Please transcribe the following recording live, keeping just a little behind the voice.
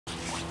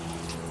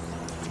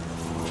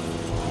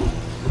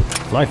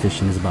Fly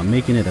fishing is about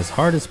making it as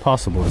hard as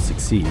possible to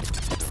succeed.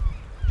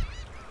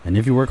 And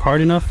if you work hard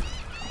enough,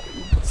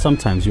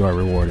 sometimes you are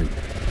rewarded.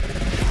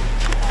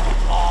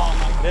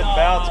 Didn't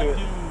bow to it.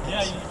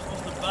 Yeah, you're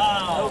supposed to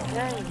bow.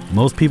 Okay.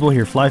 Most people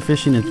hear fly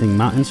fishing and think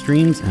mountain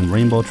streams and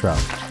rainbow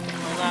trout. My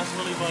last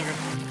willy bugger.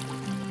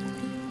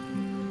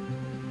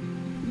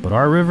 But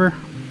our river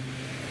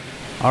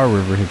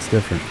hits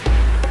different.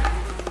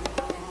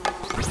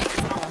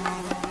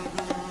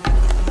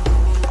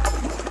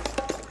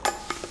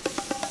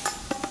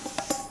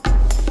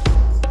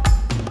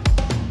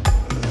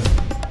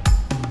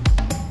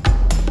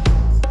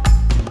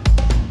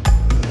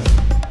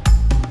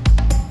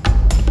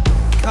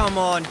 Come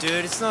on,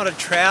 dude, it's not a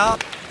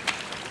trout.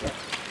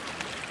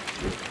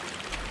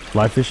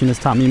 Fly fishing has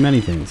taught me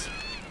many things.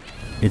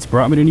 It's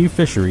brought me to new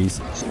fisheries,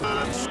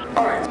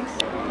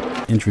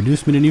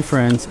 introduced me to new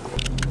friends,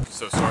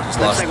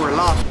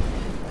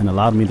 and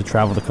allowed me to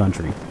travel the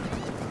country.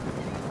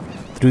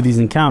 Through these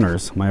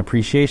encounters, my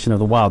appreciation of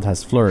the wild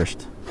has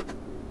flourished.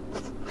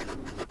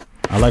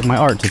 I like my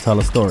art to tell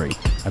a story.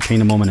 I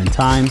paint a moment in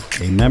time,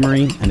 a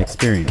memory, an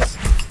experience.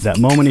 That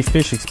moment a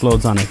fish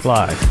explodes on a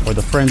fly, or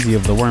the frenzy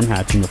of the worm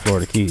hatch in the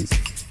Florida Keys.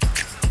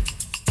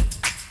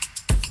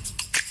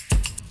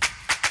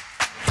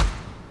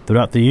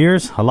 Throughout the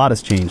years, a lot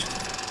has changed.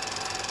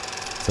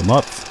 Some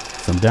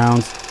ups, some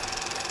downs.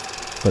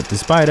 But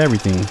despite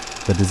everything,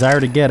 the desire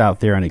to get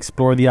out there and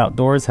explore the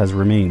outdoors has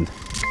remained.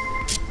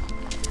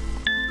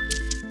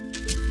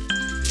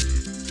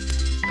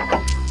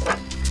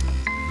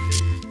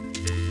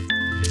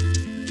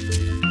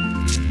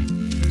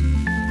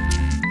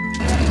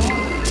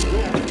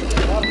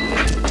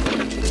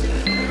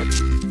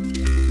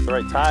 The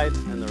right tide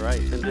and the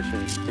right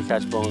conditions to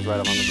catch bones right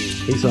up on the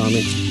beach. He saw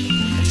me.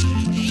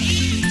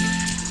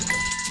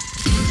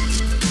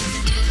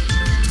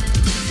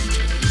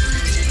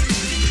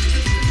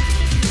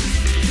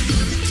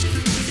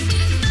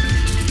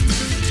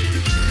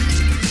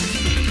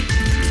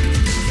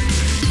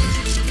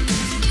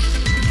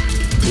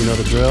 You know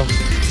the drill.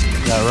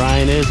 Got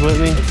Ryan is with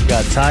me.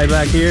 Got Ty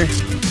back here.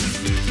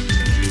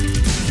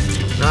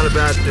 Not a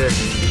bad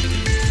fish.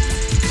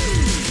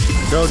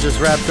 Joe just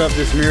wrapped up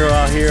this mural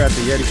out here at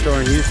the Yeti store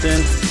in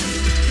Houston.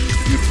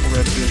 Beautiful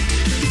redfish.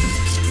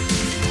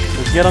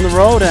 Let's get on the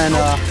road and